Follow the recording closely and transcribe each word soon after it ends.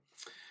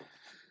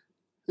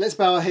Let's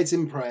bow our heads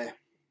in prayer.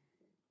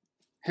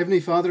 Heavenly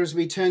Father, as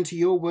we turn to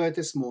your word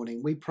this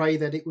morning, we pray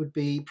that it would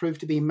prove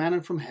to be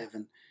manna from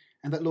heaven,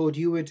 and that, Lord,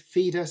 you would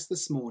feed us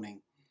this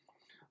morning.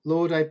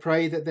 Lord, I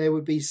pray that there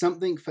would be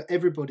something for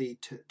everybody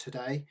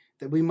today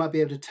that we might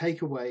be able to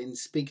take away and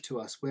speak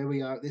to us where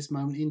we are at this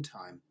moment in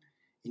time.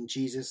 In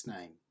Jesus'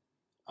 name,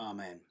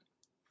 amen.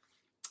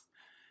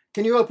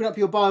 Can you open up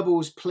your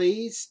Bibles,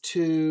 please,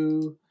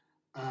 to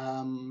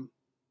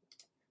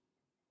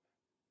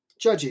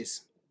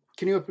Judges?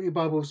 Can you open your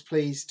Bibles,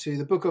 please, to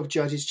the book of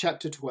Judges,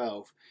 chapter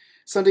 12.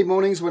 Sunday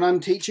mornings when I'm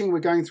teaching, we're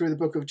going through the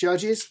book of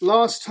Judges.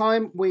 Last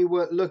time we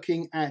were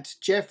looking at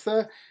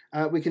Jephthah.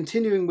 We're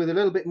continuing with a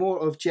little bit more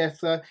of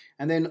Jephthah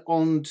and then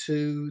on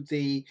to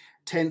the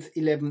 10th,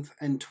 11th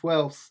and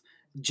 12th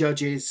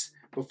Judges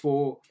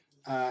before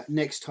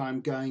next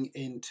time going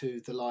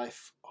into the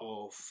life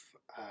of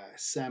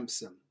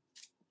Samson.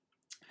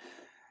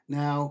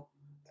 Now,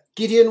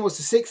 Gideon was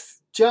the 6th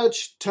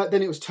judge,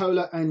 then it was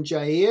Tola and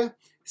Jair,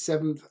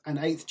 7th and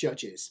 8th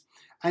judges.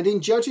 And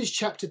in Judges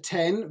chapter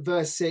 10,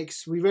 verse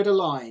 6, we read a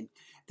line,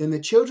 "Then the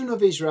children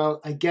of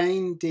Israel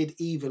again did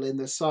evil in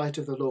the sight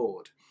of the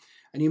Lord."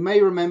 And you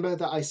may remember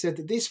that I said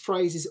that this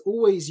phrase is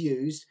always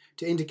used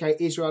to indicate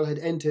Israel had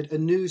entered a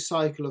new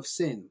cycle of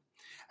sin.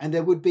 And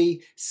there would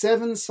be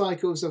 7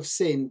 cycles of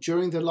sin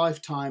during the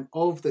lifetime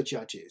of the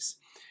judges.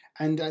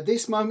 And at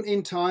this moment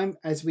in time,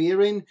 as we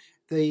are in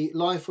the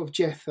life of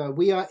Jephthah,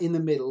 we are in the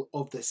middle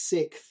of the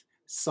 6th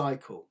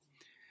cycle.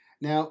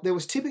 Now, there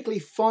was typically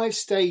 5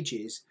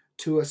 stages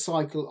to a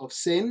cycle of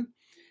sin.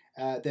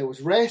 There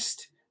was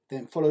rest,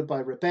 then followed by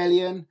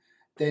rebellion,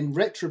 then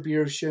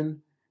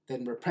retribution,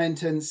 then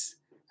repentance,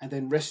 and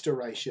then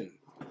restoration.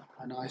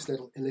 A nice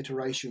little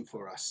alliteration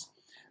for us.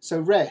 So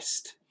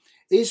rest.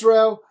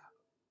 Israel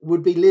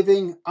would be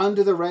living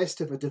under the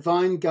rest of a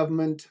divine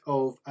government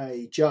of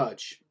a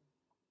judge.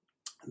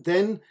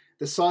 Then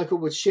the cycle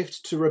would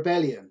shift to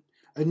rebellion.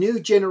 A new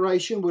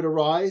generation would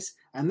arise,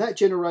 and that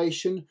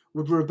generation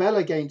would rebel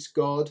against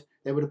God.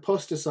 They would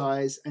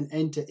apostatize and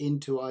enter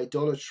into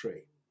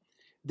idolatry.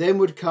 Then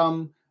would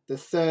come the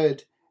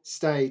 3rd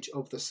stage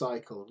of the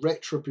cycle,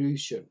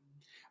 retribution.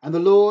 And the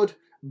Lord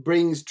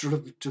brings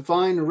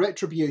divine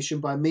retribution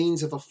by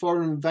means of a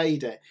foreign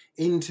invader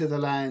into the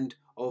land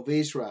of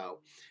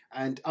Israel.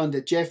 And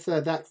under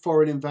Jephthah, that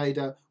foreign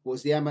invader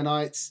was the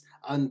Ammonites.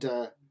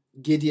 Under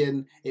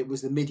Gideon, it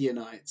was the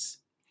Midianites.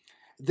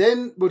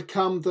 Then would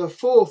come the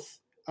 4th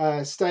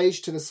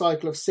stage to the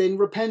cycle of sin,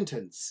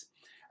 repentance.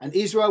 And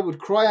Israel would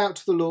cry out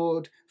to the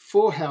Lord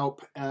for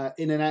help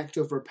in an act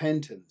of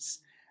repentance.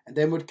 And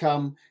then would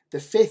come the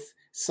 5th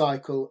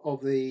cycle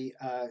of the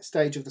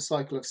stage of the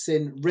cycle of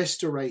sin,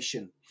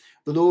 restoration.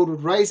 The Lord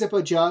would raise up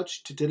a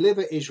judge to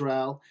deliver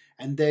Israel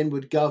and then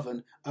would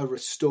govern a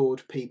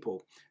restored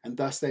people. And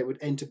thus they would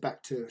enter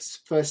back to the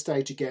 1st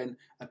stage again,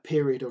 a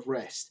period of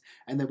rest.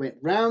 And they went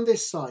round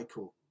this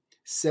cycle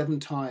 7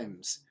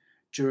 times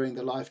during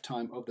the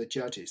lifetime of the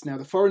judges. Now,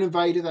 the foreign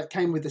invader that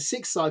came with the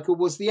 6th cycle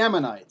was the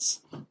Ammonites.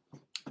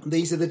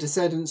 These are the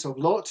descendants of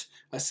Lot,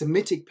 a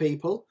Semitic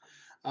people,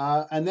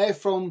 and they're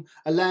from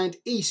a land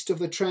east of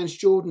the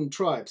Transjordan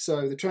tribes.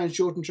 So the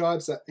Transjordan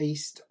tribes are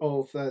east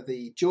of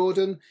the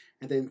Jordan,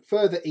 and then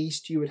further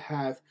east you would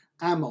have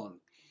Ammon.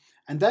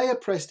 And they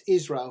oppressed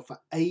Israel for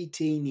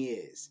 18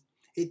 years.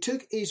 It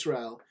took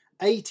Israel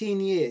 18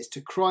 years to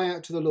cry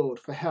out to the Lord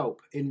for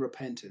help in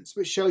repentance,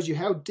 which shows you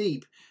how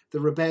deep the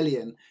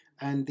rebellion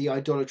and the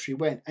idolatry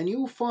went. And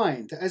you'll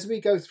find that as we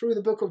go through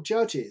the book of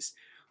Judges,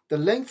 the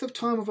length of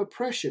time of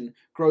oppression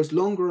grows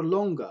longer and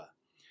longer,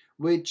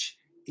 which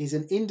is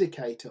an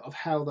indicator of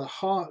how the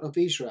heart of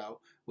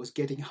Israel was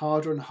getting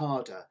harder and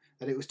harder,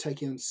 that it was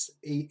taking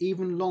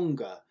even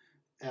longer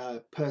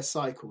per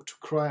cycle to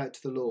cry out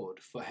to the Lord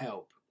for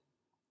help.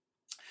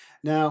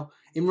 Now,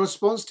 in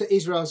response to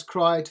Israel's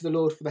cry to the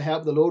Lord for the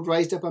help, the Lord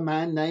raised up a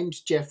man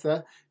named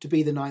Jephthah to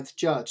be the 9th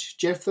judge.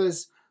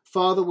 Jephthah's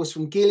father was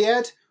from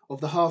Gilead, of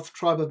the half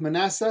tribe of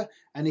Manasseh,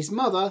 and his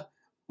mother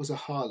was a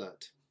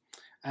harlot.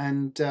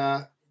 And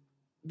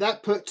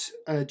that put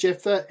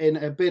Jephthah in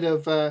a bit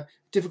of a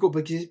difficult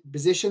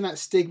position. That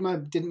stigma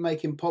didn't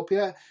make him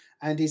popular,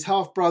 and his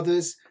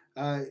half-brothers,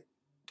 at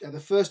the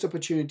first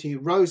opportunity,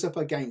 rose up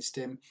against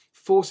him,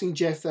 forcing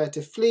Jephthah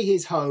to flee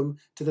his home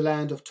to the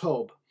land of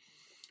Tob.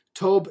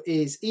 Tob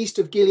is east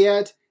of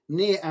Gilead,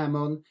 near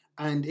Ammon,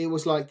 and it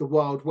was like the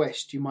Wild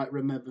West, you might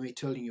remember me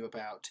telling you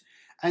about.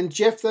 And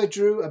Jephthah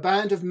drew a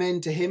band of men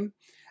to him,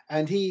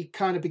 and he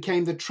kind of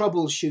became the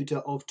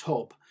troubleshooter of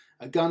Tob,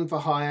 a gun for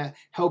hire,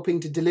 helping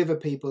to deliver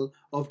people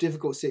of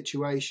difficult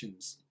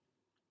situations.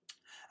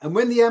 And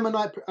when the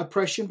Ammonite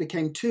oppression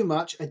became too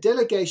much, a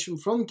delegation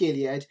from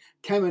Gilead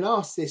came and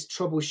asked this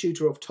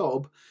troubleshooter of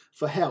Tob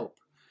for help.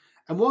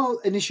 And while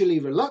initially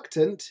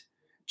reluctant,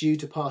 due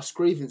to past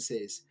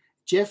grievances,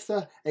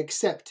 Jephthah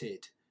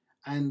accepted.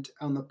 And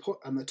on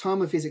the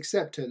time of his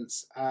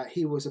acceptance,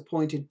 he was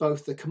appointed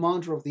both the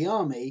commander of the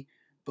army,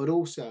 but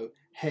also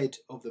head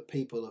of the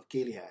people of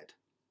Gilead.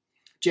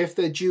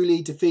 Jephthah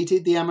duly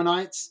defeated the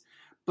Ammonites,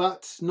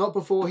 but not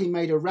before he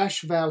made a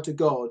rash vow to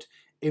God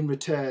in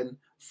return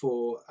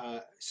for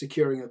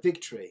securing a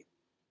victory.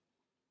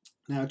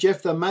 Now,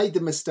 Jephthah made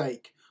the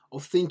mistake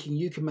of thinking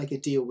you can make a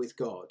deal with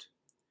God.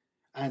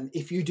 And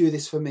if you do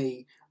this for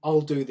me,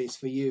 I'll do this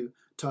for you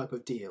type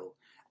of deal.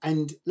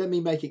 And let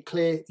me make it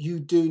clear, you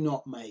do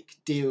not make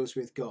deals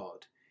with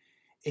God.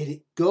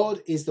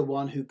 God is the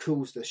one who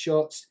calls the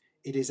shots.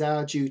 It is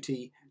our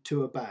duty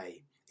to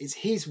obey. It's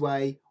his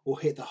way or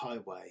hit the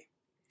highway.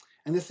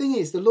 And the thing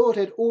is, the Lord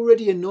had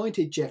already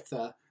anointed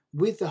Jephthah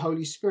with the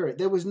Holy Spirit.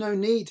 There was no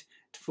need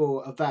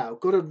for a vow.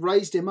 God had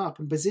raised him up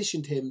and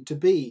positioned him to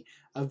be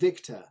a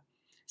victor.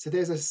 So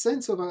there's a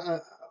sense of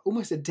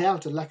almost a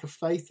doubt, a lack of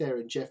faith there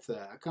in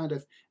Jephthah, a kind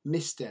of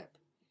misstep.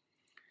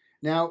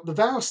 Now, the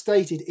vow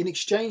stated in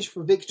exchange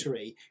for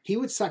victory, he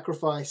would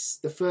sacrifice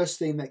the first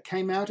thing that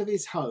came out of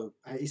his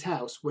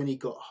house when he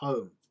got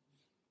home.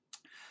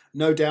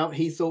 No doubt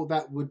he thought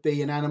that would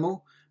be an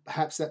animal,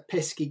 perhaps that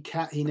pesky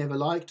cat he never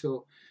liked,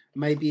 or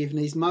maybe even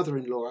his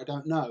mother-in-law, I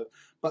don't know.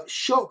 But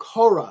shock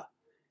horror,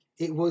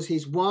 it was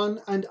his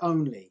one and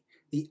only,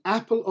 the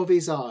apple of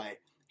his eye,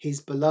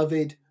 his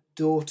beloved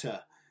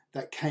daughter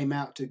that came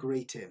out to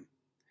greet him.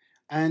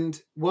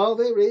 And while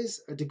there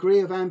is a degree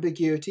of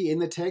ambiguity in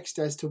the text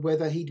as to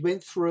whether he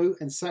went through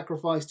and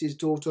sacrificed his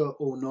daughter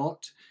or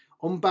not,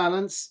 on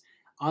balance,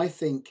 I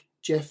think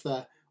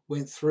Jephthah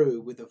went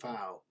through with the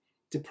vow,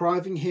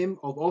 depriving him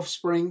of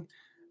offspring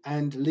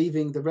and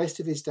leaving the rest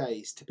of his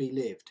days to be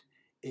lived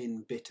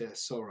in bitter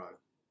sorrow.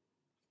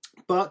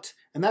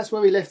 And that's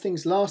where we left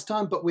things last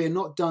time, but we're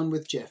not done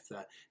with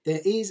Jephthah.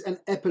 There is an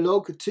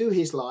epilogue to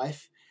his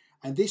life,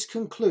 and this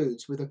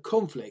concludes with a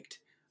conflict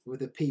with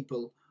the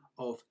people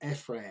of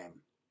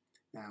Ephraim.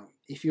 Now,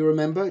 if you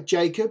remember,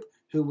 Jacob,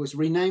 who was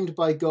renamed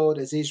by God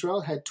as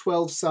Israel, had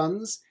 12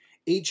 sons,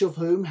 each of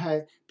whom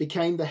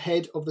became the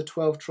head of the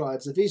 12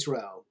 tribes of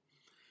Israel.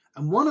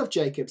 And one of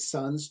Jacob's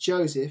sons,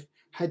 Joseph,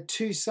 had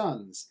 2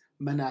 sons,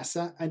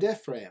 Manasseh and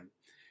Ephraim,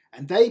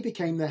 and they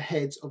became the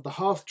heads of the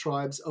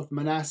half-tribes of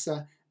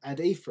Manasseh and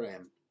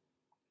Ephraim.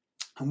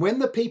 And when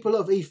the people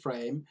of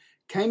Ephraim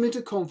came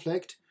into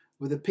conflict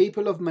with the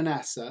people of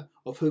Manasseh,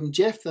 of whom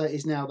Jephthah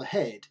is now the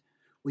head,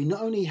 we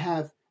not only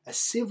have a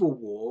civil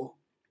war,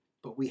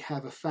 but we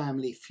have a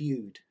family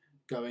feud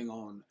going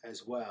on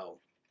as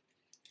well.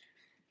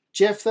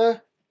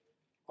 Jephthah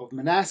of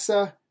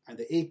Manasseh and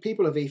the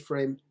people of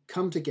Ephraim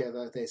come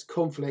together, there's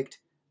conflict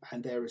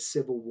and there is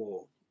civil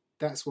war.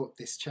 That's what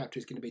this chapter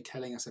is going to be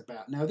telling us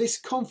about. Now, this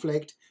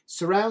conflict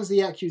surrounds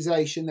the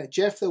accusation that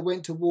Jephthah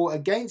went to war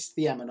against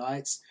the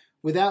Ammonites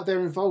without their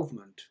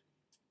involvement.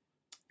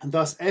 And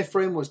thus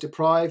Ephraim was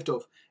deprived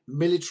of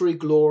military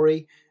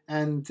glory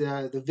and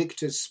the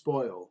victor's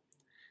spoil.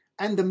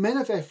 And the men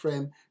of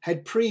Ephraim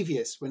had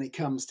previous when it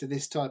comes to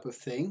this type of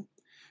thing.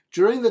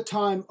 During the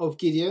time of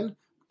Gideon,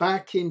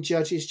 back in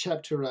Judges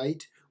chapter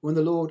 8, when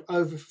the Lord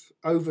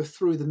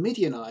overthrew the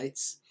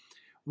Midianites,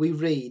 we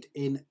read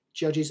in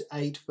Judges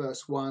 8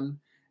 verse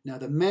 1, "Now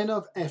the men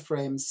of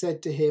Ephraim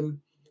said to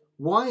him,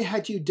 'Why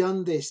had you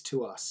done this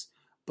to us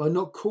by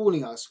not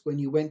calling us when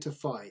you went to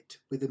fight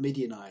with the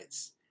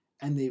Midianites?'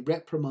 And they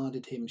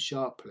reprimanded him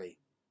sharply."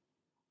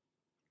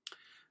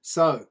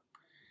 So,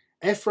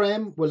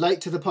 Ephraim were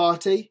late to the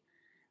party.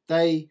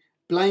 They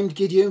blamed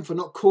Gideon for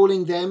not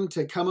calling them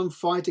to come and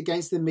fight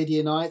against the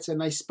Midianites, and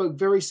they spoke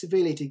very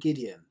severely to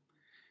Gideon.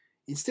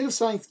 Instead of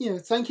saying,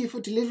 thank you for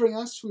delivering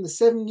us from the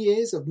 7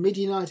 years of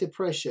Midianite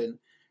oppression,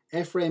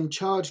 Ephraim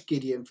charged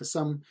Gideon for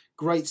some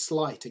great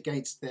slight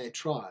against their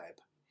tribe.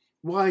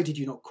 "Why did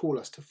you not call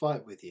us to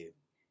fight with you?"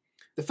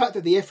 The fact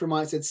that the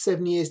Ephraimites had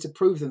 7 years to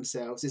prove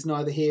themselves is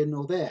neither here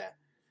nor there.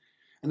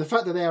 And the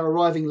fact that they are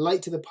arriving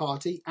late to the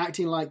party,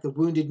 acting like the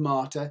wounded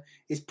martyr,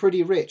 is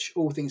pretty rich,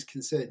 all things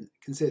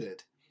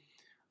considered.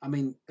 I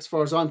mean, as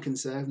far as I'm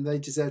concerned, they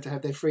deserve to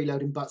have their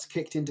freeloading butts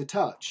kicked into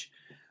touch.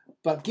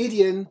 But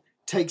Gideon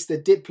takes the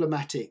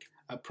diplomatic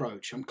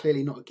approach. I'm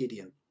clearly not a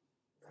Gideon.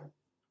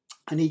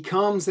 And he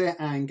calms their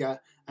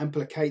anger and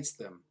placates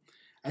them.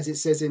 As it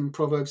says in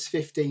Proverbs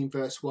 15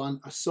 verse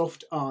 1, "A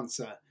soft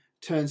answer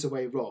turns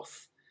away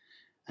wrath."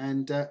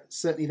 And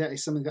certainly that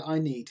is something that I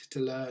need to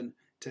learn,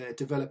 to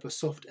develop a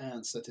soft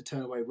answer to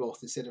turn away wrath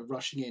instead of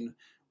rushing in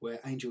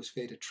where angels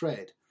fear to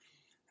tread.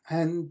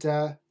 And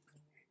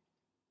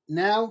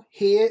now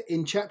here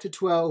in chapter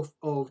 12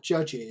 of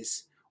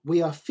Judges,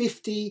 we are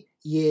 50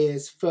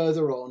 years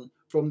further on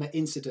from the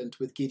incident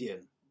with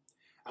Gideon.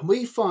 And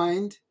we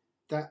find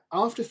that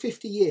after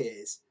 50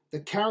 years,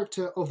 the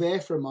character of the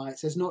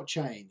Ephraimites has not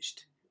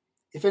changed.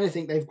 If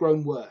anything, they've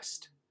grown worse.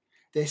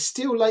 They're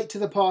still late to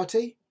the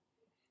party.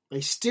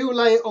 They still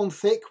lay it on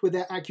thick with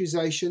their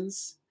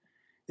accusations.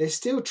 They're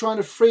still trying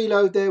to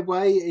freeload their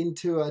way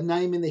into a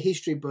name in the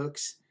history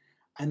books,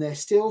 and they're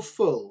still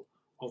full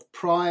of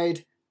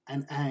pride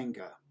and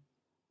anger.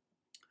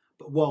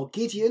 But while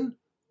Gideon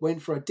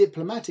went for a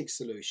diplomatic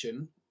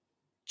solution,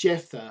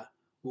 Jephthah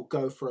will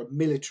go for a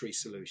military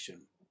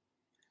solution.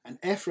 And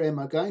Ephraim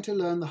are going to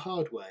learn the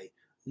hard way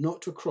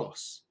not to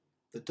cross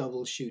the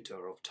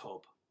troubleshooter of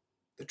Tob.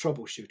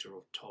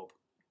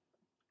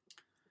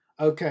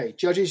 Okay,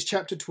 Judges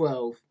chapter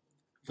 12,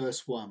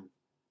 verse 1.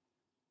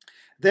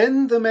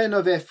 Then the men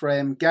of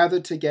Ephraim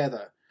gathered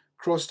together,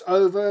 crossed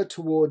over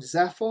toward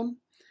Zaphon,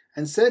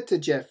 and said to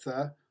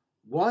Jephthah,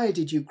 "Why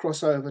did you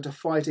cross over to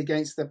fight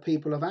against the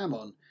people of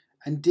Ammon,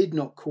 and did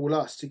not call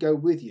us to go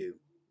with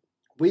you?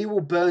 We will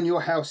burn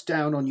your house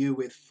down on you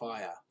with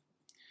fire."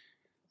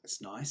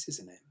 That's nice,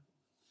 isn't it?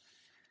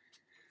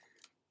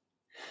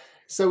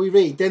 So we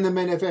read, then the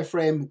men of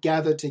Ephraim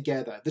gathered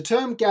together. The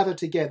term gathered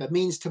together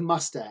means to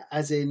muster,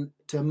 as in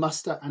to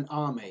muster an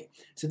army.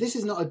 So this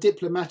is not a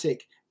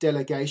diplomatic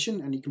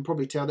delegation, and you can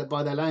probably tell that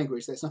by their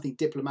language. There's nothing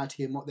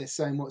diplomatic in what they're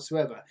saying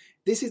whatsoever.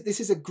 This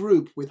is a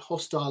group with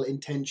hostile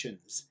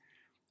intentions.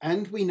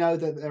 And we know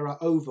that there are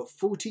over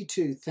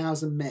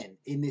 42,000 men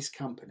in this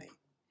company.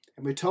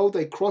 And we're told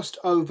they crossed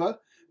over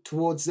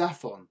towards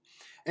Zaphon.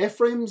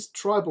 Ephraim's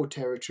tribal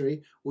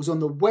territory was on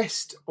the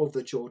west of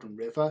the Jordan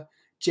River.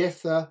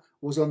 Jephthah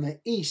was on the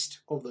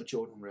east of the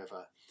Jordan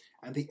River.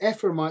 And the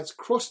Ephraimites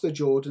crossed the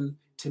Jordan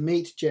to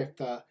meet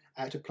Jephthah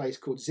at a place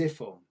called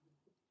Ziphon.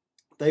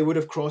 They would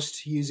have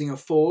crossed using a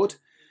ford.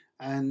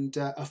 And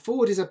a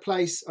ford is a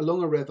place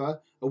along a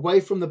river,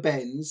 away from the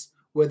bends,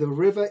 where the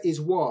river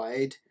is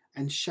wide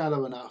and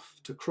shallow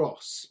enough to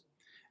cross.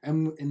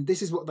 And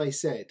this is what they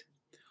said.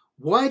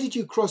 "Why did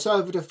you cross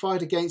over to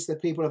fight against the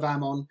people of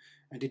Ammon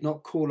and did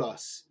not call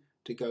us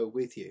to go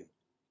with you?"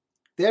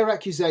 Their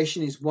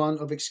accusation is one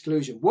of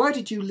exclusion. Why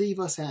did you leave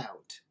us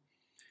out?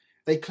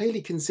 They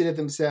clearly consider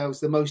themselves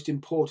the most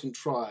important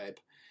tribe.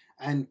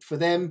 And for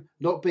them,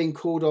 not being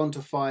called on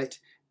to fight,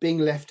 being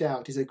left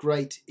out is a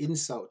great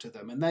insult to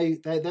them. And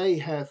they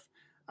have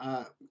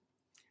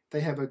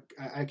an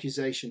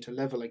accusation to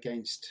level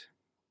against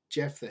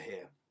Jephthah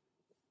here.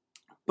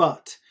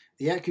 But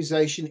the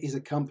accusation is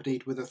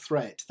accompanied with a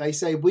threat. They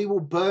say, "We will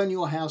burn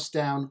your house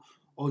down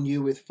on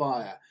you with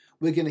fire.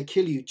 We're going to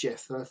kill you,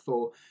 Jephthah,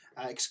 for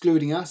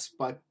excluding us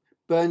by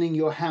burning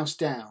your house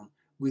down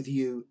with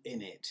you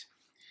in it."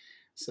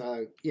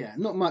 So, yeah,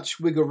 not much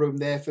wiggle room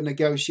there for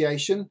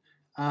negotiation.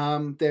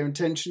 Their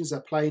intentions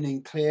are plain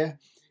and clear.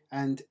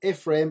 And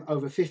Ephraim,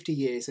 over 50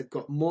 years, have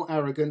got more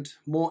arrogant,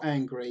 more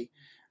angry,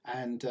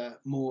 and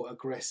more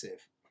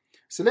aggressive.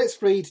 So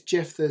let's read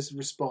Jephthah's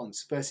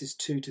response, verses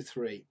 2 to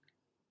 3.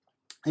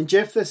 "And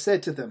Jephthah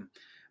said to them,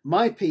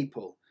 'My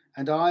people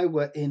and I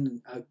were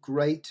in a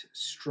great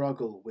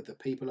struggle with the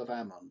people of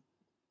Ammon.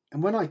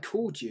 And when I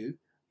called you,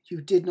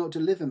 you did not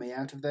deliver me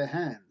out of their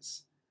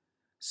hands.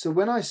 So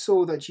when I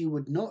saw that you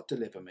would not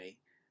deliver me,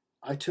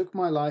 I took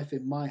my life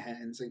in my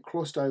hands and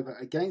crossed over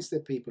against the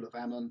people of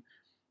Ammon,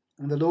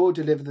 and the Lord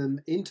delivered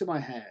them into my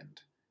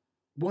hand.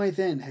 Why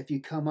then have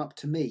you come up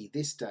to me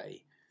this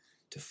day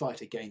to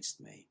fight against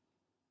me?'"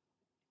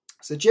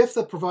 So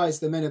Jephthah provides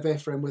the men of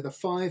Ephraim with a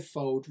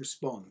five-fold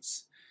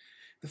response.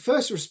 The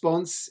first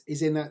response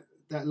is in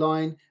that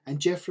line, "And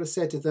Jephthah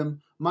said to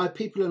them, 'My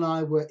people and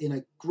I were in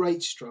a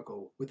great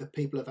struggle with the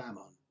people of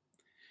Ammon.'"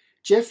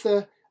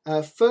 Jephthah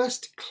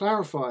first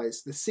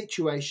clarifies the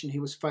situation he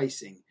was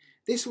facing.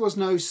 This was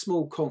no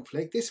small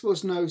conflict. This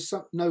was no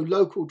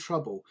local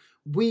trouble.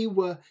 We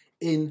were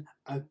in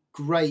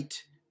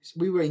great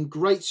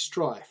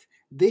strife.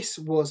 This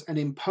was an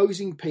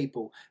imposing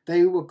people.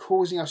 They were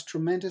causing us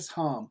tremendous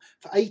harm.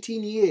 For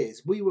 18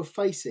 years, we were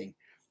facing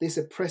this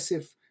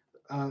oppressive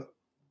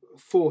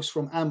force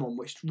from Ammon,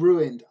 which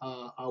ruined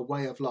our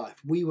way of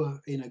life. We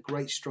were in a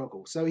great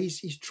struggle. So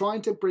he's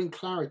trying to bring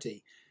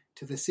clarity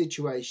to the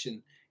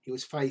situation he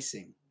was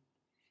facing.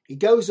 He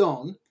goes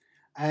on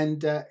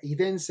and he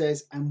then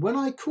says, "And when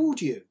I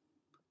called you,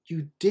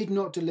 you did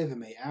not deliver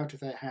me out of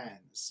their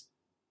hands."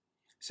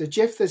 So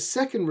Jephthah's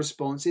second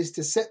response is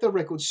to set the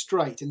record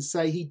straight and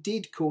say he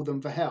did call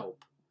them for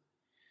help.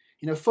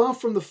 Far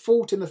from the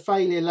fault and the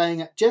failure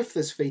laying at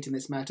Jephthah's feet in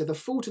this matter, the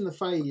fault and the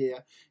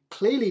failure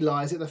clearly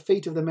lies at the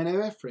feet of the men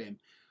of Ephraim.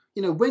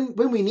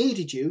 When we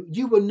needed you,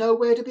 you were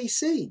nowhere to be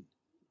seen.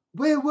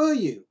 Where were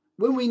you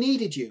when we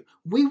needed you?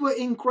 We were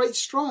in great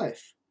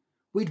strife.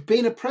 We'd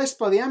been oppressed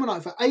by the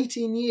Ammonite for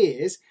 18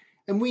 years,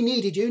 and we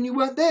needed you, and you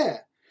weren't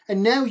there.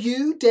 And now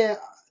you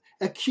dare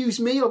accuse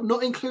me of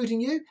not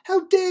including you?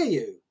 How dare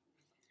you?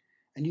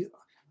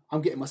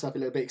 I'm getting myself a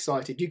little bit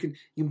excited. You can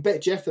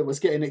bet Jephthah was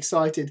getting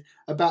excited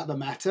about the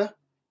matter.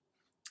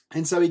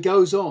 And so he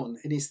goes on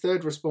in his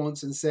third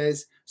response and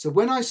says, "So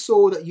when I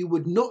saw that you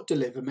would not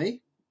deliver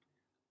me,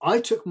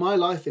 I took my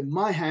life in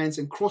my hands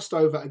and crossed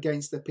over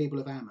against the people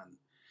of Ammon."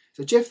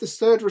 So Jephthah's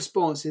third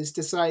response is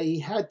to say he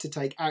had to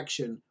take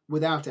action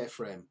without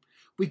Ephraim.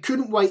 "We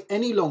couldn't wait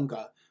any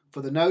longer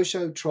for the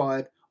no-show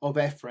tribe of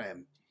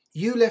Ephraim.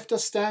 You left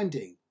us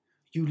standing.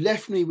 You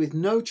left me with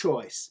no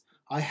choice.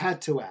 I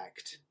had to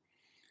act."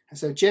 And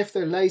so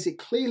Jephthah lays it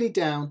clearly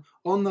down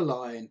on the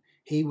line.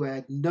 He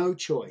had no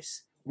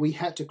choice. We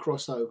had to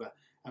cross over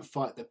and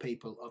fight the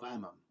people of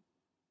Ammon.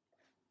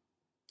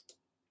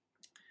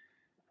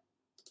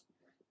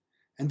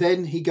 And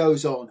then he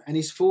goes on, and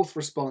his fourth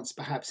response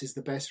perhaps is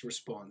the best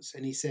response.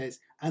 And he says,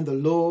 "And the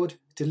Lord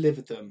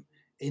delivered them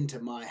into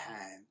my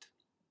hand."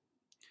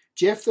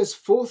 Jephthah's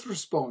fourth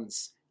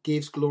response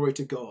gives glory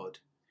to God.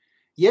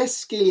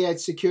 Yes, Gilead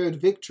secured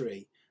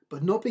victory,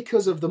 but not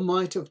because of the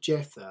might of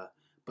Jephthah,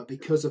 but but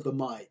because of the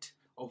might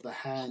of the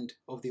hand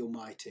of the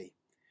Almighty.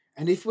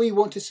 And if we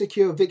want to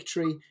secure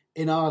victory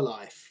in our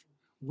life,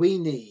 we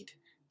need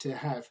to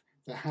have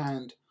the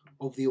hand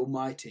of the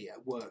Almighty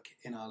at work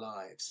in our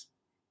lives.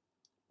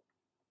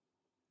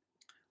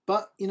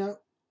 But,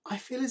 I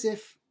feel as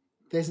if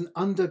there's an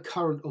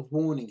undercurrent of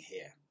warning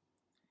here.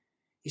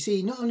 You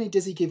see, not only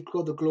does he give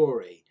God the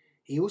glory,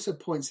 he also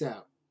points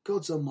out,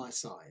 God's on my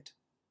side.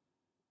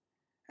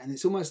 And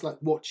it's almost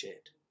like, watch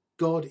it.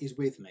 God is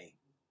with me.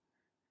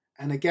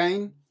 And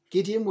again,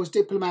 Gideon was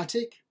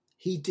diplomatic.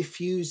 He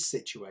diffused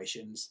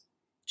situations.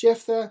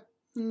 Jephthah,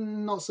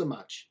 not so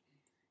much.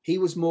 He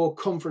was more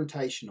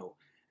confrontational.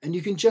 And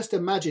you can just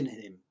imagine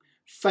him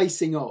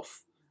facing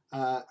off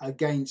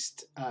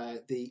against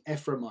the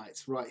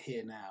Ephraimites right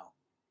here now.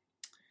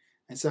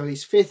 And so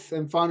his fifth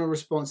and final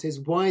response is,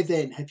 why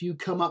then have you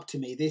come up to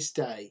me this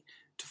day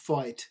to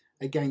fight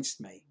against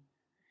me?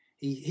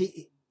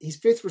 His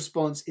fifth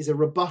response is a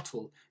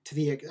rebuttal to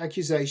the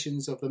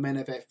accusations of the men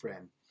of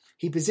Ephraim.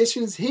 He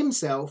positions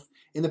himself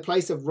in the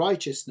place of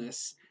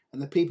righteousness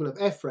and the people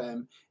of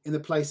Ephraim in the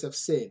place of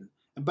sin.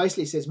 And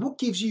basically says, what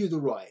gives you the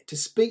right to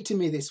speak to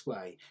me this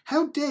way?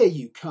 How dare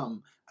you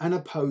come and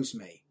oppose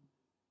me?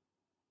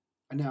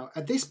 And now,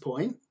 at this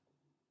point,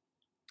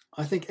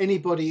 I think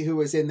anybody who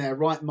was in their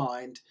right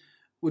mind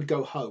would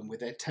go home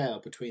with their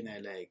tail between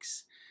their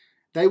legs.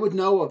 They would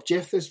know of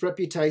Jephthah's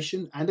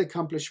reputation and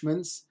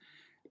accomplishments,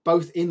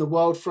 both in the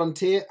world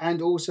frontier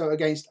and also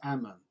against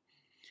Ammon.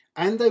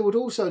 And they would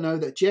also know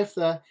that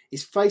Jephthah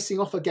is facing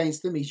off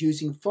against them. He's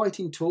using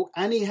fighting talk,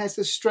 and he has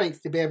the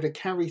strength to be able to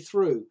carry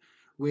through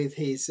with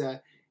his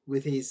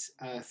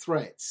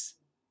threats.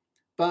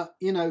 But,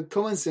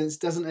 common sense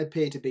doesn't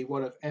appear to be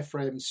one of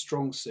Ephraim's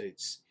strong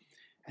suits.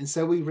 And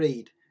so we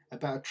read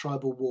about a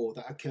tribal war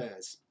that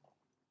occurs.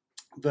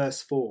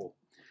 Verse 4.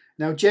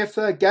 Now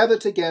Jephthah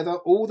gathered together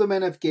all the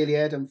men of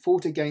Gilead and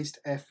fought against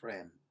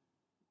Ephraim.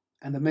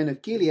 And the men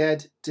of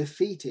Gilead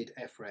defeated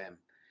Ephraim,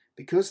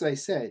 because they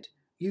said,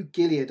 you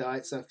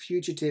Gileadites are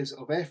fugitives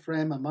of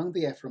Ephraim among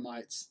the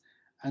Ephraimites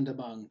and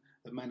among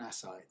the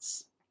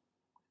Manassites.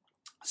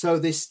 So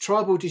this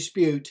tribal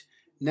dispute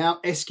now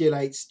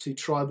escalates to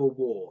tribal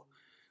war.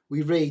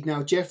 We read,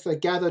 now Jephthah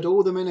gathered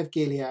all the men of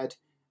Gilead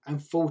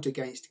and fought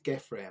against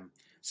Ephraim.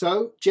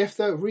 So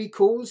Jephthah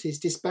recalls his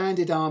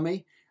disbanded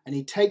army and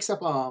he takes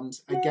up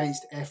arms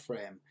against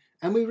Ephraim.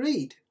 And we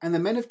read, and the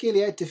men of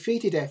Gilead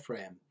defeated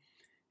Ephraim.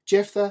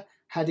 Jephthah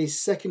had his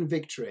second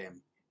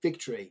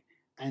victory,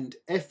 and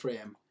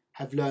Ephraim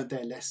have learned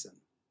their lesson.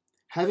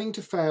 Having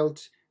failed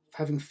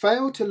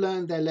to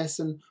learn their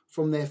lesson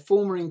from their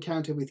former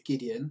encounter with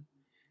Gideon,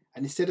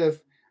 and instead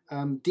of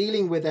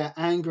dealing with their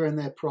anger and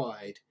their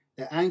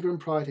anger and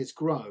pride has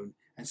grown,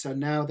 and so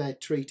now they're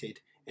treated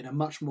in a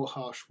much more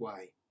harsh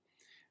way.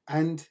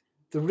 And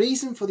the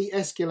reason for the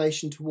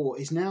escalation to war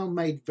is now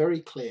made very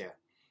clear.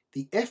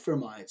 The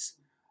Ephraimites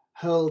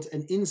hurled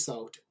an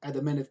insult at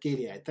the men of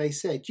Gilead. They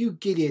said, you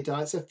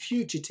Gileadites are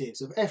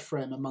fugitives of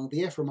Ephraim among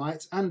the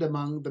Ephraimites and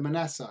among the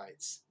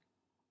Manassites.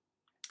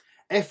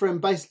 Ephraim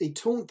basically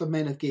taunted the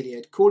men of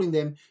Gilead, calling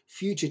them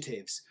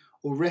fugitives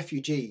or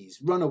refugees,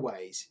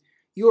 runaways.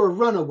 You're a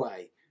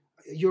runaway.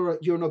 You're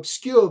an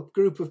obscure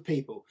group of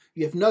people.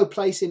 You have no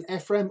place in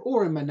Ephraim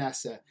or in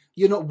Manasseh.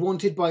 You're not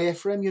wanted by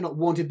Ephraim. You're not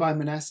wanted by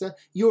Manasseh.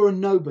 You're a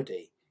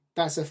nobody.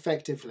 That's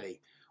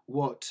effectively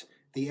what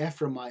the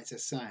Ephraimites are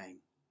saying.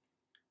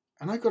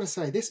 And I've got to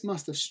say, this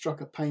must have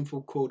struck a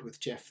painful chord with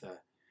Jephthah,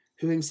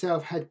 who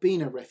himself had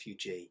been a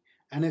refugee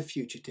and a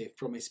fugitive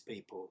from his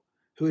people,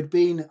 who had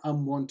been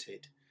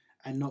unwanted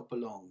and not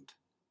belonged.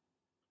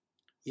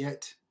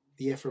 Yet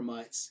the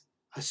Ephraimites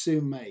are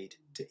soon made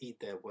to eat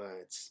their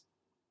words.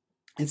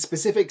 And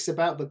specifics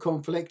about the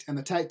conflict and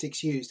the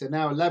tactics used are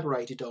now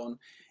elaborated on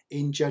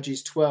in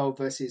Judges 12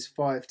 verses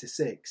 5 to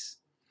 6.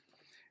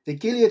 The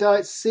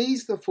Gileadites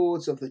seized the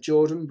fords of the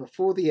Jordan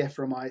before the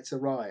Ephraimites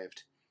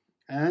arrived.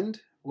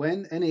 And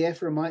when any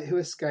Ephraimite who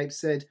escaped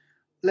said,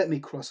 let me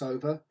cross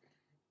over,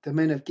 the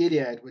men of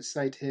Gilead would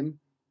say to him,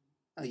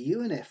 are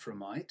you an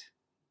Ephraimite?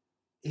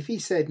 If he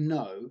said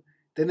no,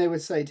 then they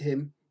would say to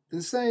him,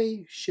 then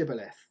say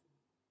Shibboleth.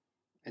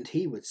 And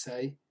he would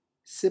say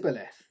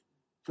Sibboleth,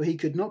 for he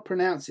could not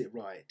pronounce it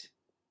right.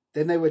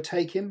 Then they would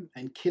take him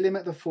and kill him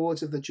at the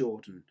fords of the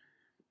Jordan.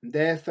 And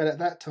there fell at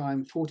that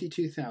time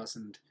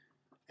 42,000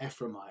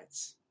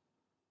 Ephraimites.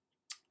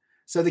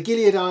 So the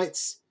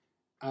Gileadites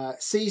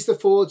seized the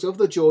fords of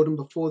the Jordan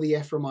before the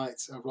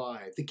Ephraimites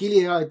arrived. The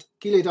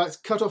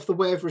Gileadites cut off the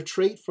way of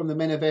retreat from the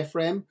men of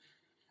Ephraim,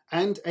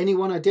 and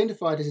anyone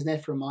identified as an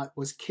Ephraimite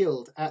was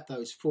killed at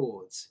those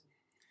fords.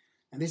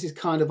 And this is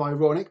kind of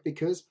ironic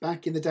because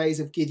back in the days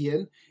of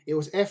Gideon, it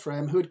was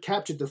Ephraim who had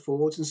captured the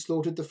fords and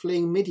slaughtered the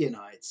fleeing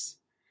Midianites.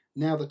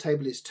 Now the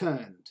table is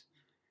turned.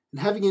 And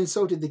having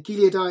insulted the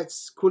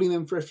Gileadites, calling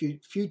them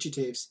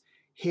fugitives,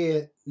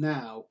 here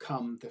now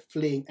come the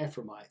fleeing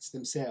Ephraimites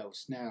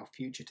themselves, now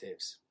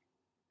fugitives.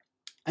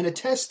 And a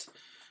test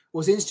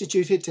was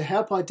instituted to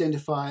help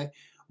identify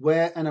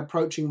when an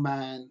approaching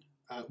man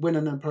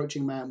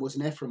was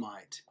an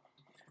Ephraimite.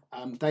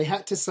 They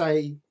had to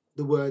say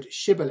the word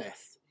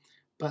shibboleth.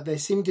 But there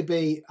seemed to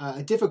be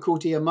a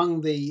difficulty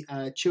among the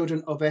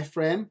children of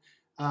Ephraim,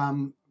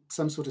 some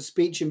sort of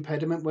speech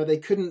impediment where they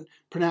couldn't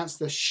pronounce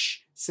the sh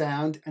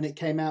sound and it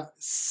came out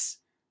s.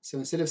 So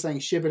instead of saying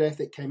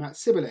shibboleth, it came out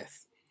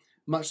sibboleth.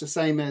 Much the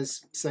same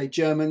as, say,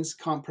 Germans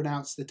can't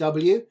pronounce the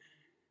W.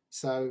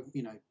 So,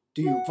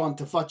 do you want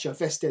to watch a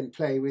Westen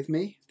play with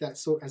me?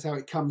 That's how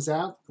it comes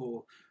out.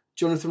 Or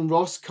Jonathan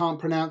Ross can't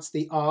pronounce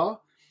the R.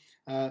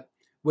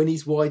 When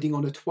he's riding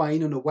on a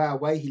train on a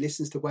railway, he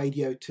listens to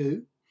Radio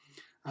 2.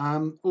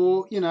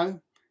 Or,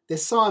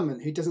 there's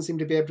Simon, who doesn't seem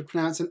to be able to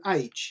pronounce an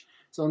H.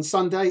 So on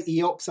Sunday,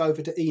 he opts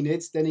over to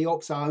Enid's, then he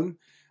opts home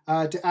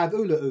to have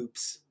hula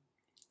hoops.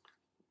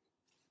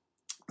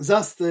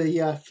 Thus,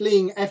 the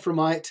fleeing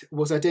Ephraimite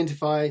was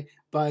identified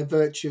by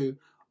virtue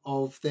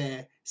of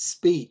their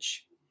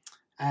speech.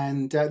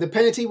 And the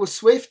penalty was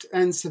swift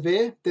and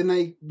severe. Then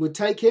they would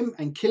take him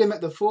and kill him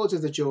at the fords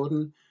of the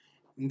Jordan.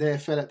 And there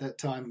fell at that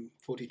time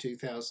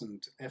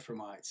 42,000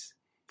 Ephraimites.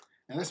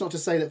 Now, that's not to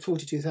say that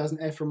 42,000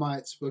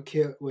 Ephraimites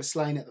were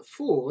slain at the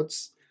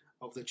fords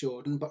of the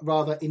Jordan, but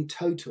rather in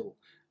total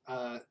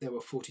there were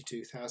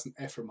 42,000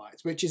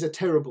 Ephraimites, which is a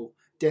terrible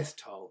death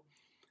toll.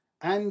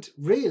 And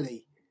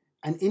really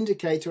an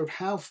indicator of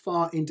how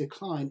far in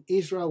decline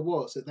Israel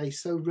was, that they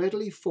so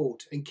readily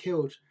fought and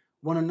killed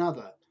one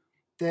another.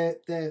 They're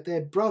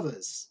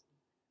brothers.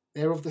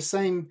 They're of the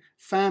same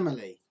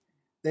family.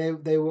 They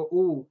were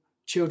all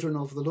children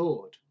of the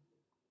Lord,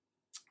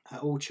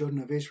 all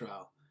children of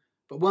Israel.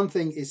 But one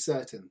thing is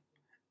certain: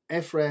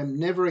 Ephraim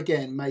never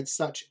again made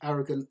such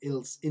arrogant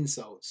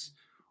insults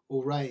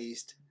or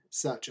raised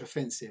such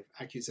offensive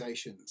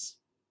accusations.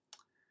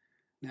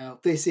 Now,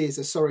 this is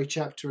a sorry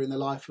chapter in the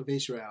life of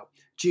Israel.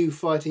 Jew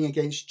fighting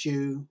against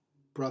Jew,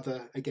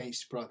 brother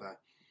against brother.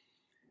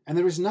 And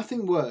there is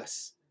nothing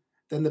worse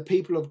than the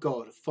people of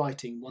God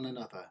fighting one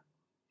another.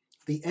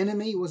 The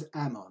enemy was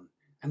Ammon,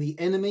 and the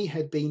enemy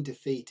had been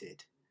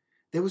defeated.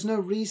 There was no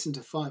reason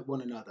to fight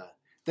one another.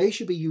 They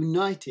should be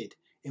united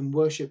in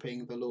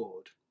worshipping the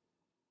Lord.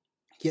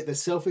 Yet the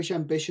selfish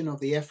ambition of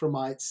the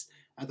Ephraimites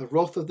and the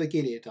wrath of the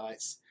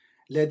Gileadites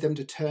led them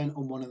to turn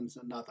on one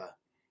another.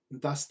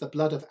 And thus the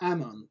blood of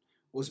Ammon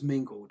was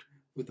mingled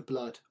with the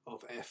blood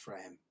of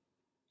Ephraim.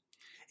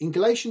 In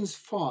Galatians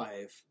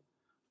 5,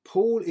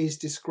 Paul is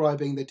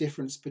describing the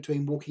difference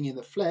between walking in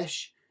the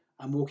flesh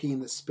and walking in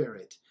the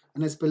spirit.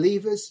 And as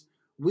believers,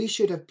 we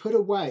should have put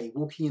away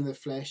walking in the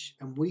flesh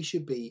and we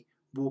should be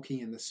walking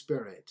in the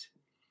spirit.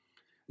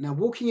 Now,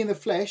 walking in the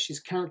flesh is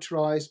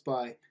characterized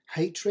by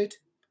hatred,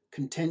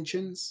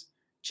 contentions,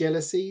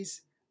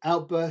 jealousies,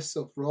 outbursts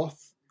of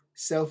wrath,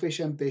 selfish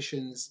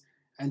ambitions,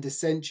 and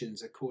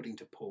dissensions, according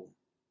to Paul.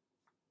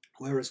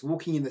 Whereas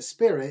walking in the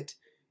Spirit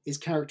is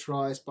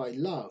characterized by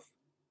love,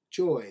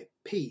 joy,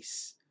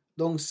 peace,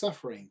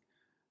 long-suffering,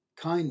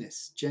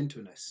 kindness,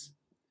 gentleness.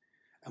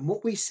 And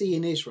what we see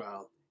in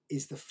Israel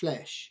is the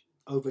flesh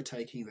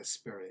overtaking the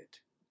Spirit.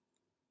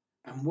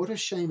 And what a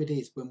shame it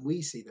is when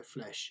we see the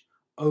flesh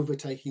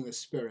overtaking the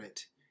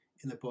Spirit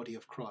in the body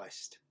of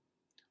Christ.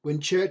 When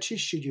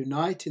churches should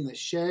unite in the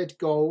shared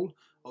goal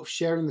of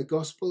sharing the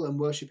gospel and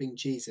worshipping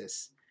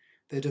Jesus,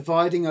 they're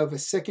dividing over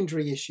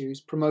secondary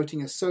issues,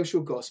 promoting a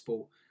social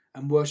gospel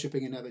and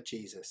worshipping another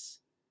Jesus.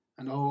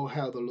 And oh,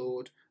 how the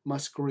Lord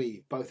must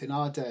grieve, both in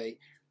our day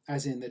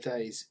as in the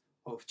days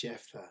of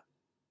Jephthah.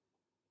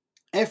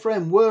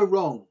 Ephraim were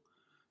wrong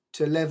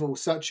to level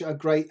such a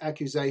great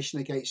accusation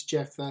against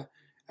Jephthah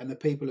and the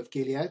people of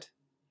Gilead.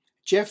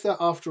 Jephthah,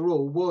 after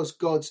all, was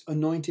God's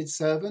anointed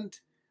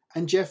servant,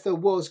 and Jephthah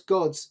was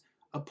God's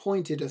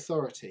appointed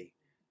authority.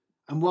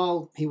 And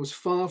while he was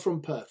far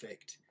from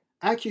perfect,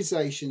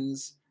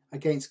 accusations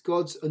against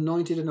God's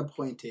anointed and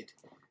appointed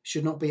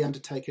should not be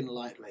undertaken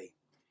lightly.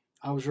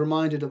 I was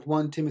reminded of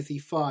 1 Timothy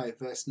 5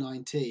 verse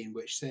 19,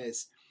 which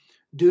says,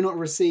 "Do not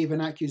receive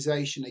an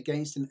accusation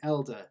against an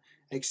elder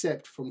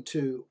except from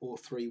 2 or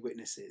 3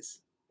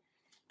 witnesses."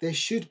 There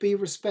should be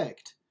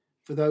respect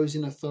for those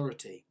in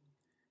authority.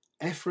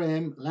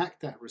 Ephraim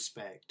lacked that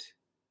respect,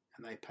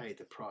 and they paid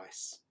the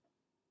price.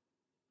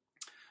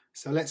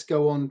 So let's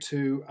go on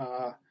to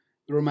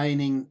the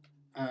remaining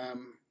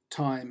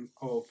time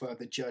of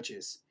the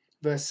judges.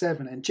 Verse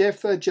 7, "And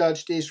Jephthah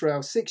judged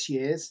Israel 6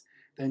 years.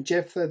 Then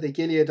Jephthah the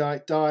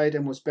Gileadite died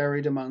and was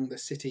buried among the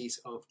cities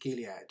of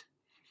Gilead."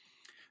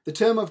 The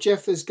term of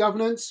Jephthah's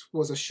governance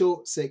was a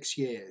short 6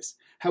 years.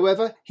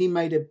 However, he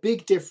made a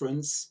big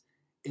difference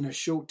in a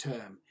short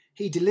term.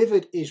 He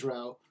delivered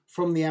Israel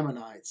from the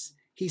Ammonites.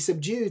 He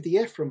subdued the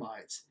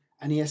Ephraimites,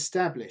 and he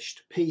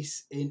established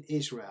peace in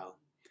Israel.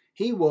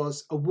 He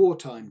was a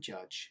wartime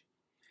judge.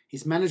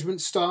 His management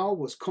style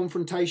was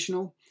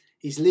confrontational.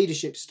 His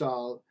leadership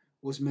style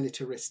was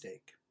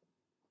militaristic.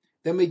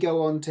 Then we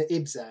go on to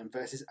Ibzan,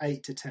 verses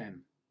 8 to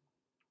 10.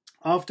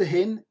 "After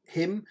him,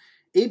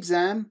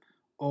 Ibzan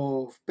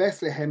of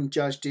Bethlehem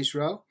judged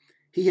Israel.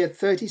 He had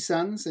 30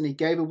 sons, and he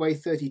gave away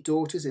 30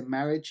 daughters in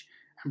marriage,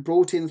 and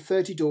brought in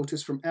 30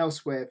 daughters from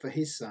elsewhere for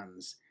his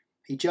sons.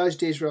 He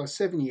judged Israel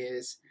 7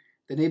 years.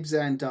 Then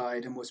Ibzan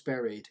died and was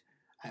buried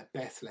at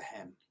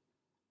Bethlehem."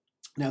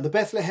 Now, the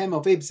Bethlehem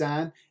of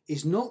Ibzan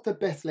is not the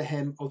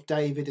Bethlehem of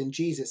David and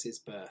Jesus'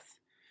 birth.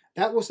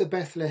 That was the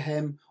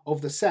Bethlehem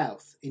of the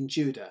south in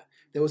Judah.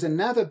 There was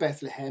another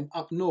Bethlehem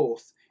up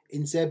north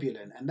in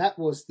Zebulun, and that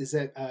was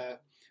the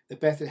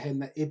Bethlehem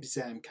that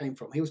Ibzan came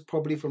from. He was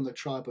probably from the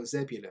tribe of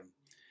Zebulun.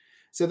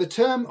 So the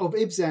term of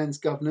Ibzan's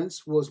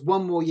governance was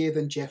 1 more year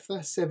than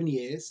Jephthah, 7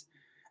 years,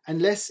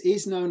 and less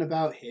is known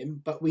about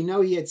him, but we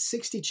know he had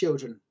 60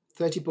 children,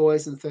 30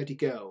 boys and 30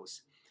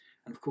 girls.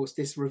 And of course,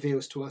 this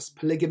reveals to us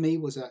polygamy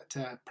was at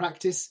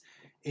practice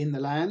in the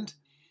land.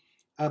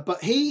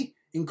 But he,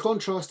 in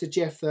contrast to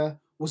Jephthah,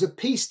 was a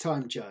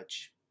peacetime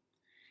judge.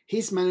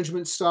 His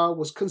management style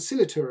was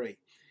conciliatory.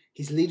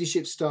 His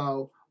leadership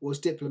style was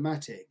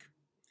diplomatic.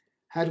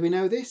 How do we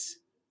know this?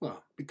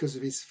 Well, because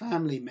of his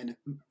family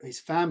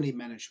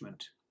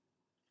management.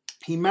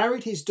 He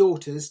married his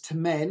daughters to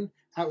men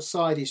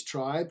outside his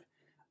tribe,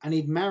 and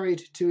he'd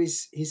married to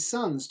his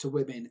sons to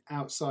women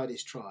outside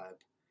his tribe.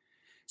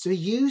 So he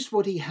used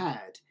what he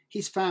had,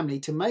 his family,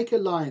 to make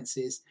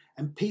alliances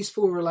and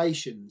peaceful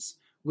relations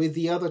with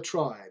the other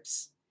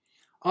tribes.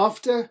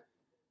 After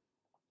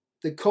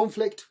the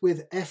conflict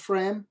with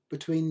Ephraim,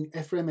 between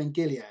Ephraim and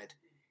Gilead,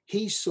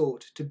 he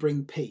sought to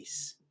bring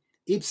peace.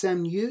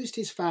 Ibzan used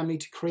his family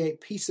to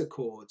create peace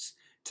accords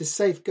to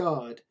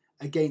safeguard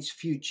against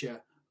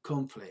future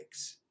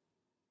conflicts.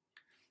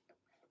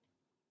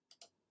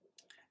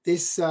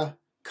 This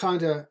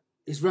kind of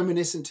is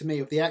reminiscent to me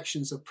of the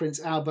actions of Prince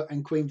Albert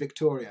and Queen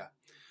Victoria.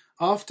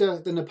 After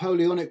the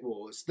Napoleonic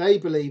Wars, they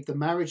believed the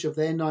marriage of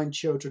their 9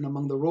 children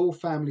among the royal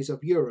families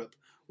of Europe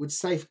would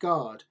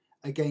safeguard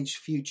against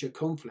future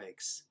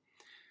conflicts.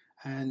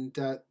 And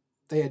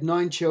they had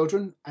 9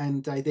 children,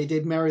 and they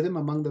did marry them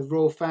among the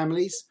royal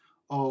families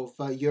of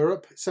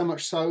Europe, so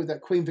much so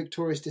that Queen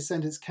Victoria's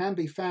descendants can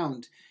be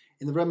found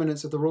in the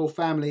remnants of the royal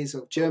families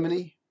of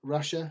Germany,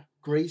 Russia,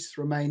 Greece,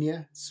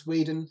 Romania,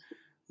 Sweden,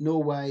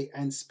 Norway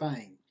and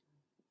Spain.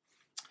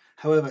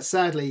 However,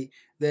 sadly,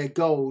 their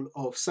goal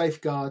of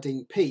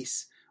safeguarding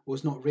peace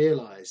was not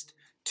realised.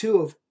 2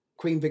 of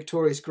Queen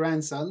Victoria's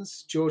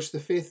grandsons, George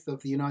V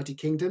of the United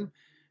Kingdom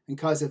and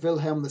Kaiser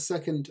Wilhelm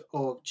II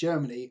of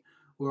Germany,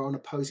 were on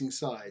opposing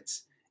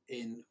sides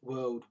in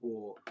World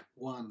War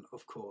I,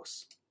 of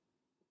course.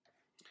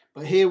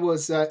 But here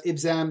was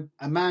Ibzan,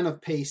 a man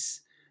of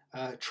peace,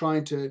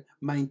 trying to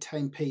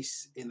maintain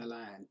peace in the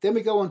land. Then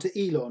we go on to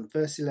Elon,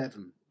 verse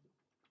 11.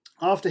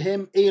 After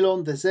him,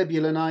 Elon the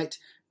Zebulunite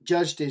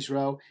judged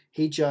Israel.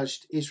 He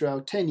judged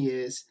Israel 10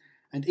 years.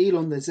 And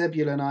Elon the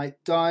Zebulunite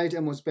died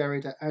and was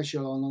buried at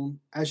Ajalon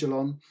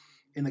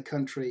in the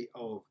country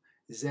of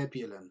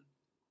Zebulun.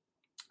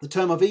 The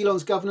term of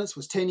Elon's governance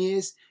was 10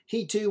 years.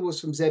 He too was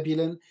from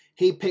Zebulun.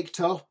 He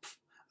picked up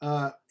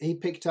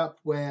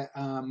where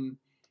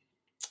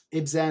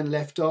Ibzan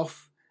left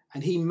off,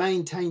 and he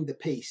maintained the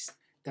peace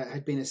that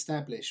had been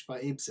established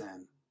by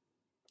Ibzan.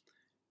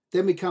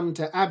 Then we come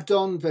to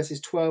Abdon,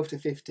 verses 12 to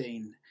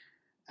 15.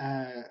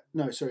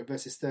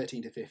 Verses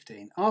 13 to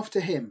 15.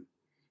 After him,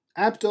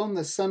 Abdon,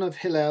 the son of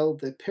Hillel,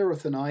 the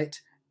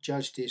Pirathonite,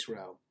 judged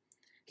Israel.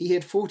 He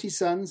had 40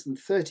 sons and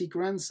 30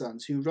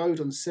 grandsons who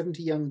rode on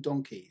 70 young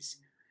donkeys.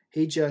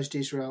 He judged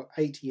Israel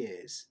 8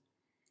 years.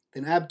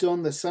 Then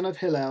Abdon, the son of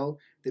Hillel,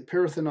 the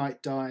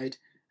Pirathonite, died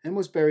and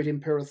was buried in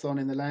Pirathon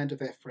in the land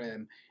of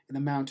Ephraim, in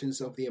the mountains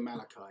of the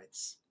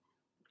Amalekites.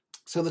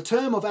 So the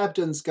term of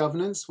Abdon's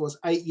governance was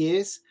 8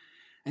 years,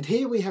 and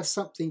here we have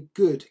something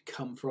good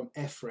come from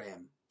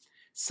Ephraim.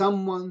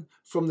 Someone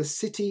from the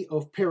city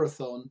of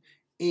Pirathon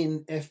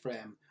in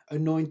Ephraim,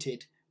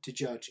 anointed to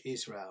judge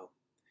Israel.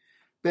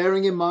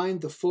 Bearing in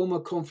mind the former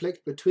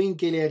conflict between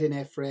Gilead and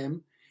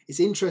Ephraim, it's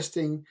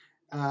interesting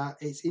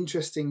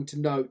to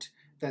note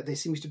that there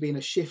seems to be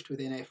a shift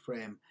within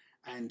Ephraim,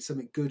 and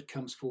something good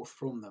comes forth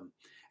from them.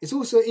 It's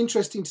also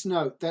interesting to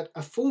note that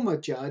a former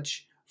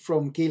judge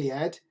from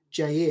Gilead,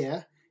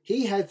 Jair,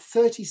 he had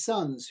 30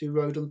 sons who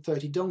rode on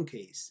 30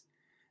 donkeys.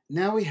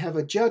 Now we have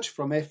a judge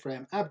from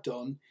Ephraim,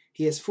 Abdon.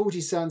 He has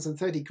 40 sons and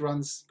 30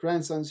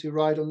 grandsons who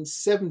ride on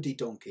 70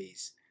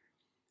 donkeys.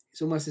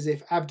 It's almost as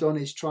if Abdon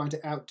is trying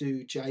to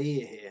outdo Jair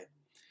here.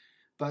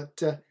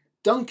 But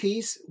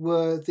donkeys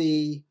were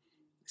the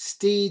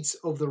steeds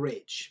of the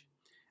rich.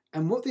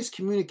 And what this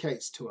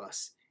communicates to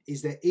us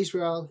is that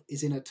Israel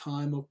is in a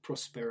time of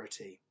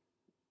prosperity.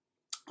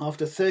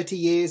 After 30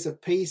 years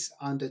of peace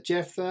under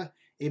Jephthah,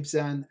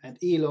 Ibzan and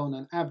Elon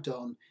and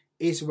Abdon,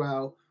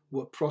 Israel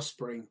were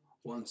prospering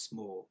once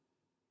more.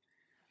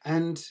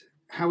 And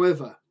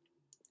however,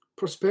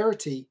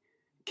 prosperity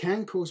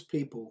can cause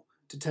people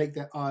to take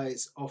their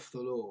eyes off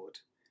the Lord.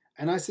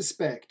 And I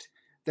suspect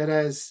that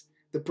as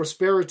the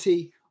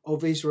prosperity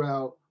of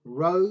Israel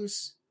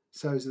rose,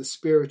 so as the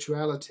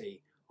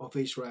spirituality of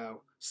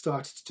Israel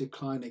started to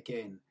decline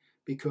again.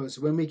 Because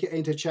when we get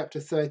into chapter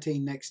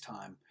 13 next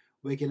time,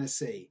 we're going to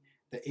see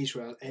that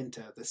Israel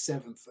enter the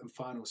 7th and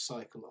final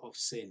cycle of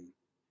sin.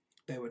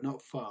 They were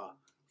not far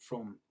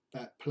from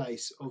that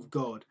place of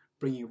God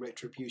bringing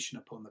retribution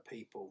upon the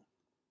people.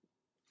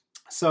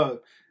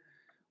 So,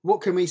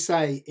 what can we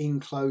say in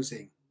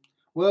closing?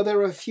 Well, there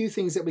are a few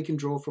things that we can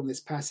draw from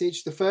this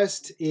passage. The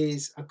first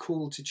is a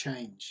call to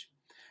change.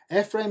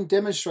 Ephraim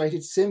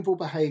demonstrated sinful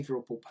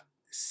behavioural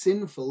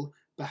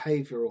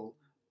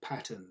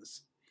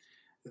patterns.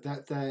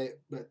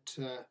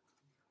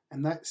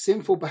 And that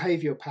sinful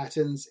behaviour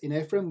patterns in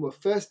Ephraim were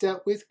first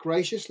dealt with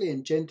graciously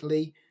and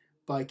gently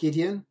by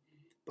Gideon,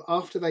 but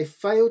after they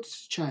failed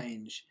to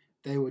change,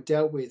 they were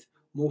dealt with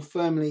more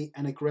firmly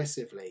and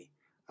aggressively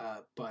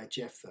by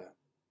Jephthah.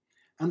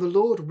 And the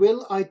Lord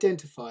will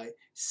identify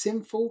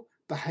sinful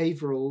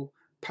behavioural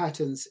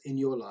patterns in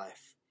your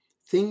life,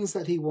 things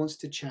that he wants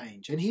to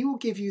change, and he will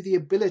give you the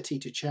ability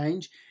to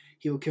change.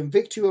 He will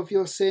convict you of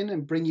your sin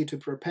and bring you to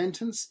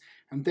repentance,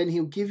 and then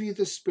he'll give you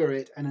the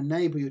Spirit and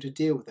enable you to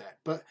deal with that.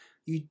 But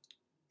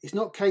it's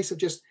not a case of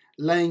just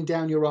laying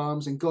down your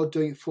arms and God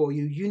doing it for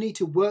you. You need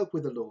to work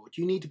with the Lord.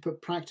 You need to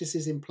put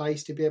practices in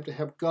place to be able to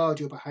help guard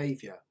your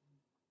behaviour.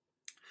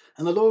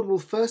 And the Lord will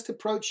first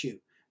approach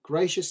you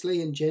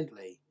graciously and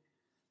gently.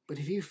 But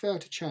if you fail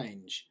to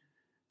change,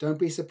 don't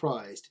be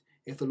surprised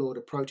if the Lord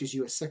approaches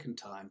you a second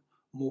time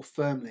more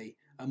firmly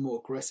and more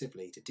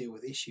aggressively to deal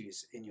with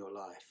issues in your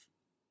life.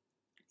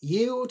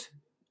 Yield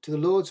to the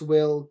Lord's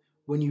will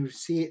when you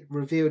see it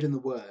revealed in the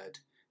Word,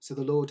 so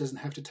the Lord doesn't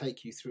have to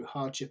take you through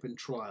hardship and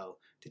trial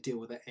to deal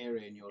with that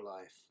area in your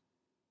life.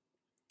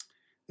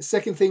 The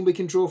second thing we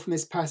can draw from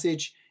this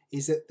passage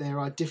is that there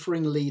are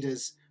differing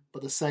leaders,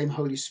 but the same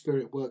Holy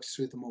Spirit works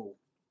through them all.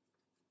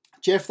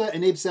 Jephthah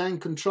and Ibzan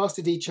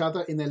contrasted each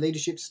other in their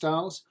leadership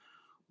styles.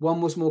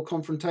 One was more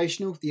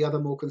confrontational, the other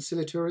more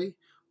conciliatory.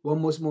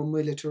 One was more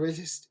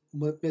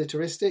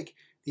militaristic,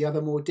 the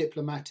other more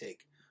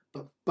diplomatic.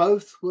 But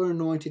both were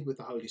anointed with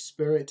the Holy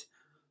Spirit.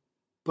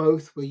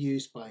 Both were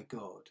used by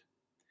God.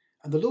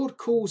 And the Lord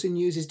calls and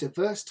uses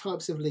diverse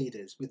types of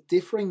leaders with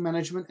differing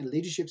management and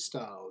leadership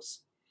styles,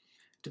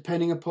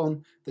 depending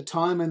upon the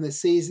time and the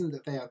season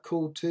that they are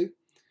called to.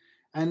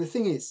 And the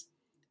thing is,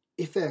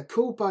 if they are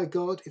called by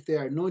God, if they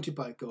are anointed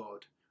by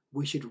God,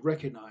 we should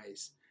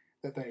recognize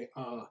that they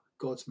are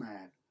God's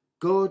man.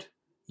 God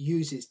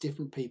uses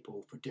different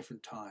people for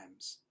different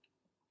times.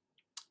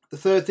 The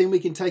third thing we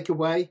can take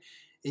away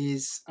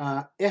is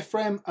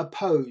Ephraim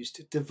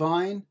opposed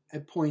divine,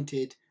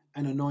 appointed,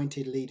 and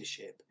anointed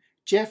leadership.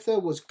 Jephthah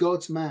was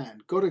God's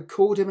man. God had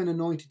called him and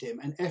anointed him,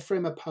 and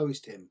Ephraim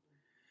opposed him.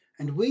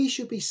 And we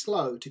should be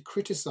slow to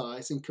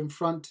criticize and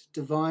confront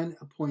divine,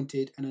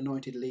 appointed, and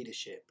anointed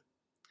leadership.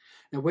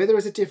 Now, where there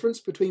is a difference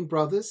between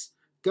brothers,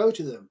 go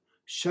to them,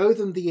 show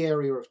them the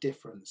area of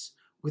difference,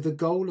 with the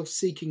goal of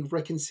seeking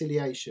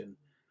reconciliation,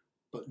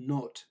 but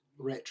not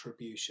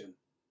retribution.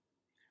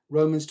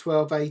 Romans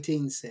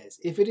 12:18 says,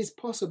 "If it is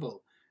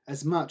possible,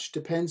 as much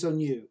depends on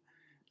you,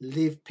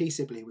 live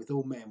peaceably with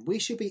all men." We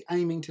should be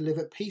aiming to live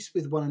at peace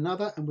with one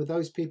another and with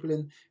those people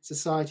in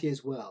society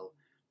as well.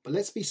 But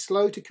let's be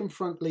slow to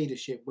confront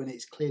leadership when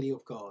it's clearly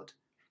of God.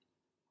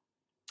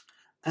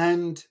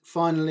 And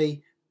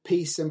finally,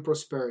 peace and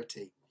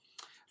prosperity.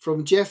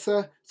 From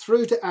Jephthah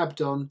through to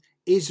Abdon,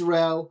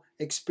 Israel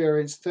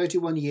experienced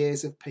 31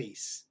 years of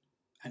peace,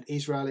 and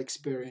Israel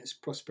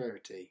experienced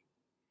prosperity.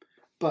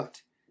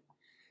 But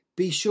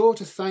be sure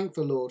to thank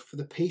the Lord for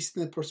the peace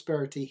and the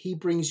prosperity he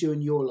brings you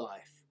in your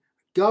life.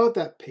 Guard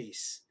that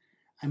peace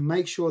and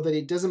make sure that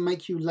it doesn't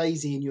make you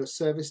lazy in your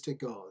service to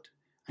God.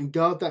 And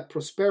guard that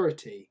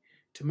prosperity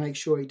to make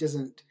sure it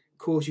doesn't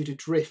cause you to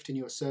drift in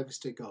your service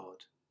to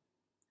God.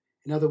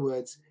 In other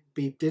words,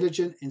 be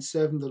diligent in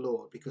serving the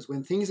Lord, because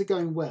when things are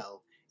going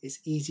well, it's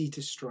easy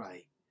to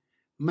stray.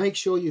 Make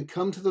sure you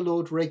come to the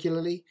Lord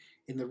regularly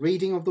in the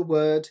reading of the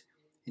Word,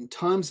 in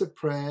times of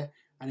prayer,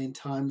 and in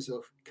times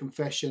of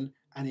confession,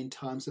 and in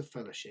times of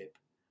fellowship.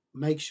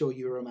 Make sure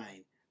you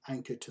remain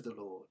anchored to the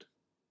Lord.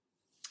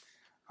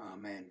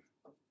 Amen.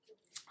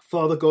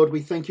 Father God,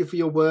 we thank you for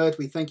your word.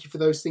 We thank you for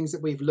those things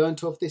that we've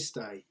learnt of this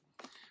day.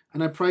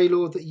 And I pray,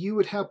 Lord, that you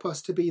would help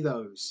us to be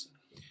those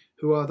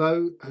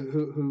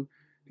who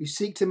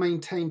seek to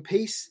maintain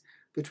peace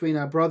between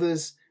our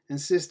brothers and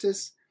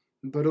sisters,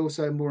 but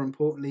also, more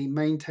importantly,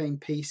 maintain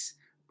peace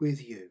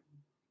with you.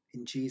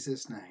 In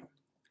Jesus' name,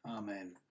 amen.